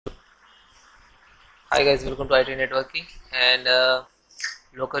Hi guys, welcome to IT Networking and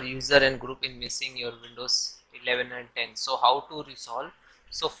local user and group in missing your Windows 11 and 10. So how to resolve?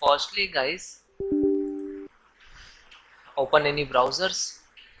 So firstly guys, open any browsers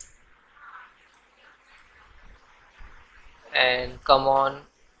and come on,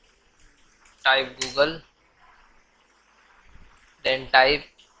 type Google, then type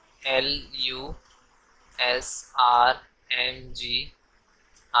LUSRMGR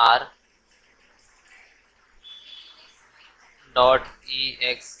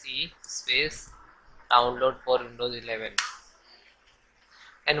 .exe space download for Windows 11.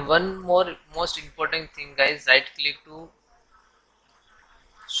 And one more most important thing guys, right click to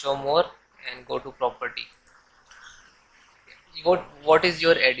show more and go to property. What is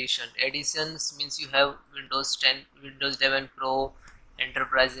your editions means you have Windows 10, Windows 11 Pro,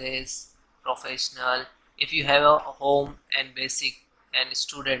 enterprises, professional. If you have a home and basic and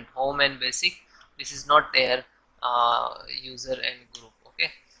student, home and basic, this is not there, user and group.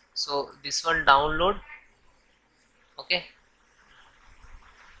 Okay, so this one download. Okay,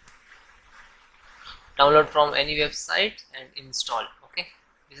 download from any website and install. Okay,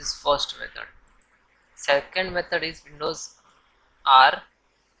 this is first method. Second method is Windows R,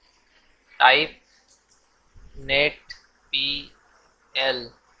 type netpl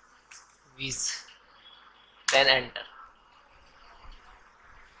viz, then enter.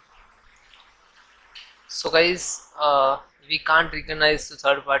 So guys, we can't recognize the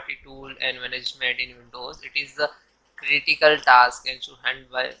third-party tool and management in Windows. It is the critical task and should handled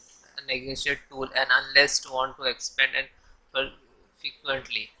by a negotiate tool, and unless you want to expand and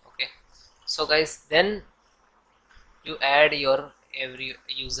frequently. Okay, so guys, then you add your every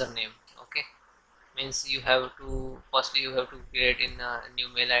username. Okay, means you have to firstly you have to create in a new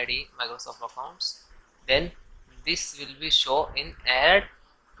mail ID, Microsoft accounts, then this will be show in add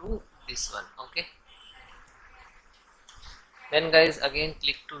to this one. Okay, then guys again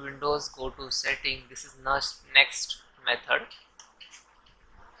click to Windows, go to setting. This is next method.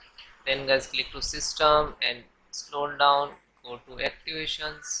 Then guys click to system and scroll down, go to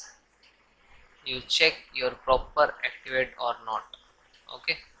activations. You check your proper activate or not.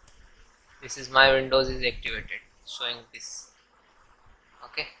 Okay, this is my Windows is activated, showing this.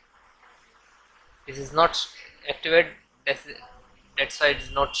 Okay, this is not activate, that's why it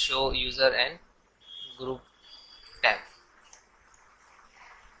does not show user and group tab.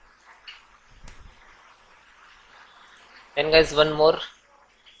 Then guys one more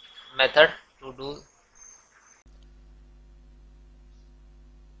method to do.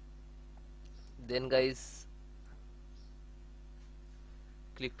 Then guys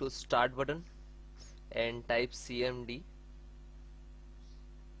click to start button and type cmd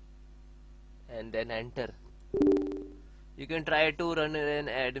and then enter. You can try to run an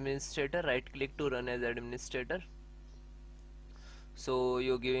administrator, right click to run as administrator, so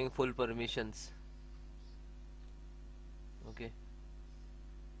you're giving full permissions. Okay,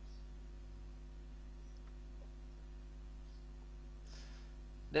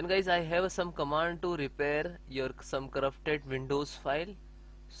 then guys I have some command to repair your some corrupted Windows file.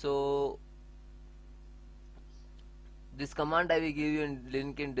 So this command I will give you in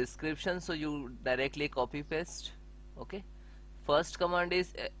link in description, so you directly copy paste. Okay, first command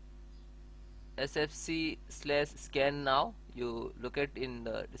is sfc/scannow. You look at in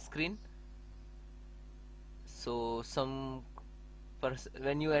the screen. So some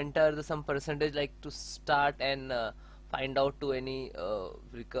when you enter the some percentage like to start and find out to any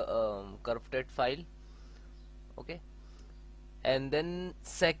corrupted file. Okay, and then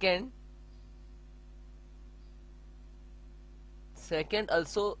second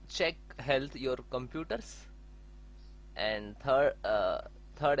also check health your computers, and third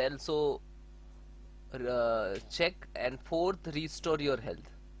also check, and fourth restore your health.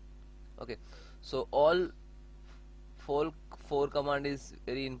 Okay, so all four command is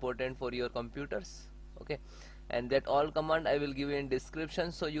very important for your computers. Okay, and that all command I will give you in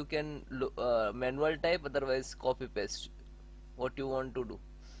description, so you can manual type, otherwise copy paste what you want to do.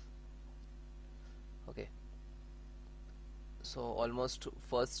 Okay, so almost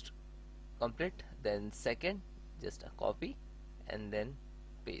first complete, then second just a copy and then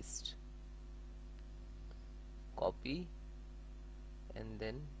paste, copy and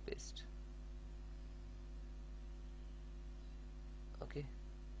then paste. Okay,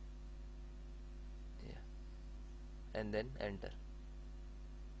 yeah, and then enter.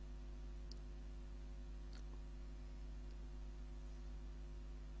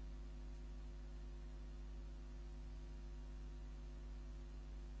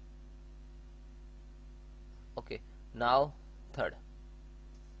 Okay, now third.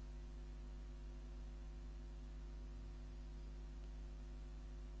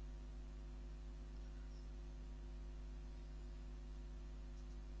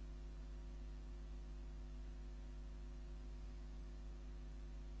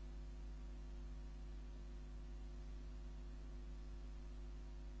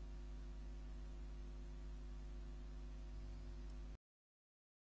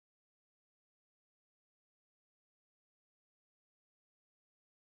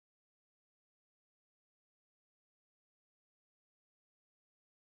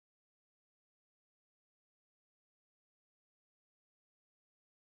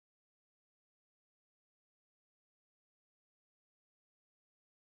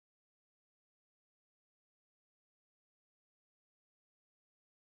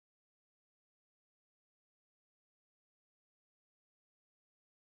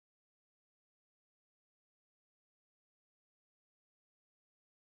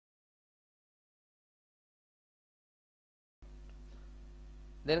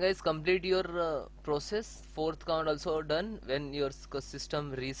 Then guys, complete your process. Fourth count also done when your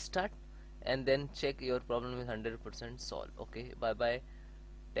system restart, and then check your problem is 100% solved. Okay, bye bye,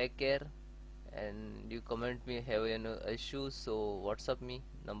 take care. And you comment me have any issues, so WhatsApp me,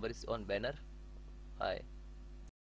 number is on banner. Bye.